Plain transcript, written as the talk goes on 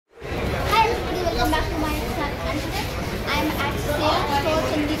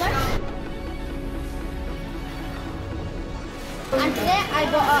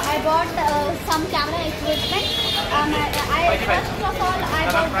I bought some camera equipment. First of all, I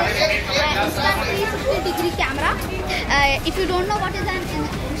bought this Insta360 camera. If you don't know what is an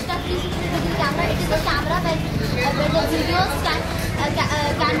Insta360 camera, it is a camera where the videos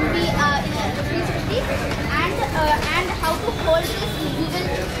can be in 360, and how to hold this.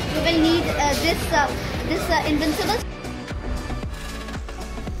 You will need this invincible.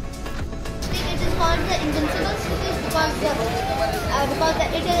 It is called the invincible stick because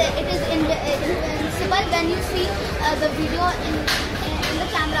it is invincible when you see the video in the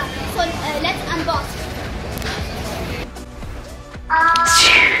camera. So let's unbox.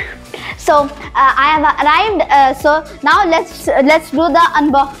 So I have arrived. So now let's do the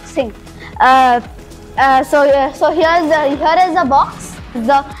unboxing. So here is the box,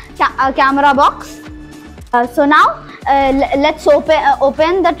 the camera box. So now let's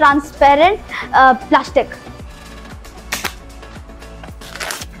open the transparent plastic.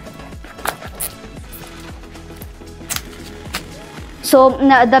 So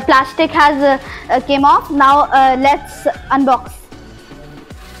the plastic has came off. Now let's unbox.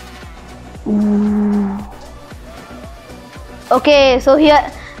 Okay, so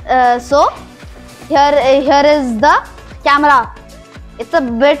here is the camera. It's a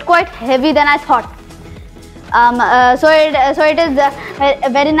bit quite heavy than I thought. So it is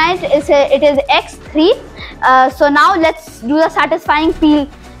very nice. It is X3. So now let's do the satisfying peel.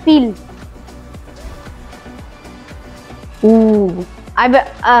 Ooh, I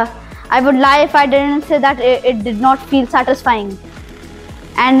would lie if I didn't say that it did not feel satisfying.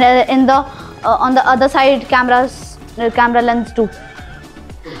 And on the other side, camera lens too.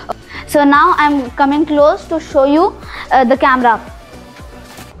 So now I'm coming close to show you the camera.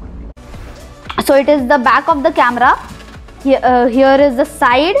 So it is the back of the camera. Here is the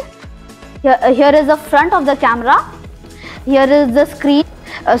side. Here is the front of the camera. Here is the screen.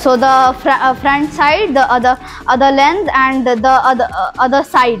 So the front side, the other lens, and the other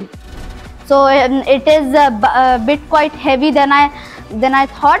side. So it is a bit quite heavy than I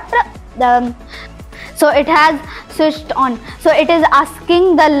thought. So it has switched on. So it is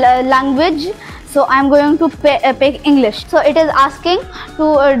asking the language. So I'm going to pick English. So it is asking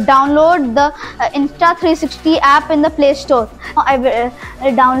to download the Insta360 app in the Play Store. I will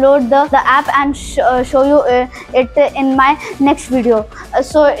download the app and show you it in my next video.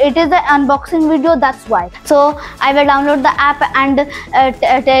 So it is the unboxing video, that's why. So I will download the app and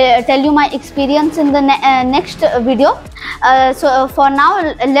tell you my experience in the next video. So for now,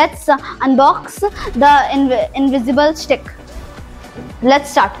 let's unbox the invisible stick. Let's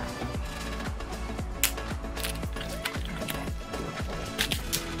start.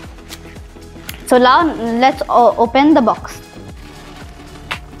 So now let's open the box.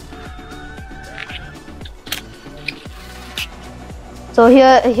 So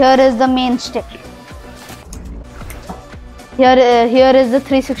here is the main stick. Here is the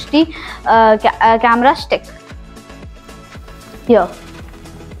 360 camera stick. Here.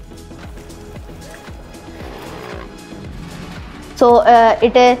 So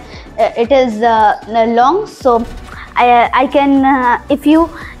it is long. So I can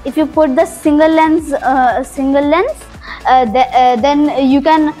if you put the single lens, then you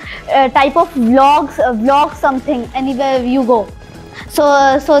can type of vlog something anywhere you go.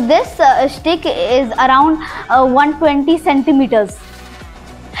 So this stick is around 120 centimeters,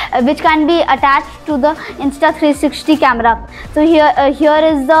 which can be attached to the Insta360 camera. So here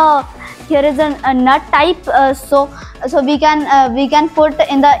is a nut type. So we can put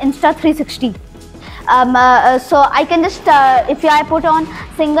in the Insta360. So I can just if I put on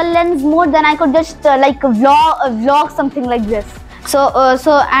single lens mode, then I could just like vlog something like this. So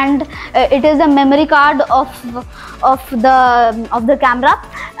and it is a memory card of the camera.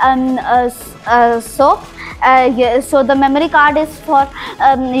 So the memory card is for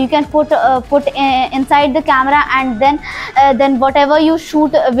you can put inside the camera, and then whatever you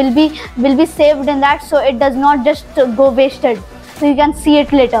shoot will be saved in that, so it does not just go wasted. So you can see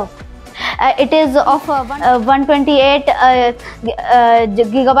it later. It is of 128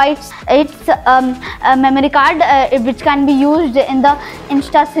 gigabytes. It's a memory card which can be used in the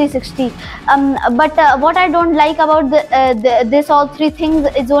Insta360. But what I don't like about this all three things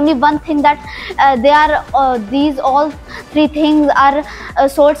is only one thing, that these all three things are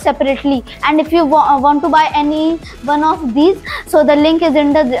sold separately. And if you want to buy any one of these, so the link is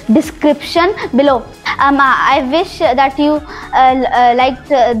in the description below. I wish that you liked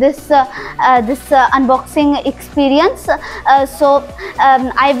this unboxing experience. So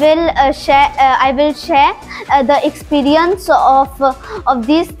I will share the experience of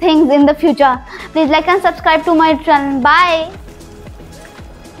these things in the future. Please like and subscribe to my channel. Bye.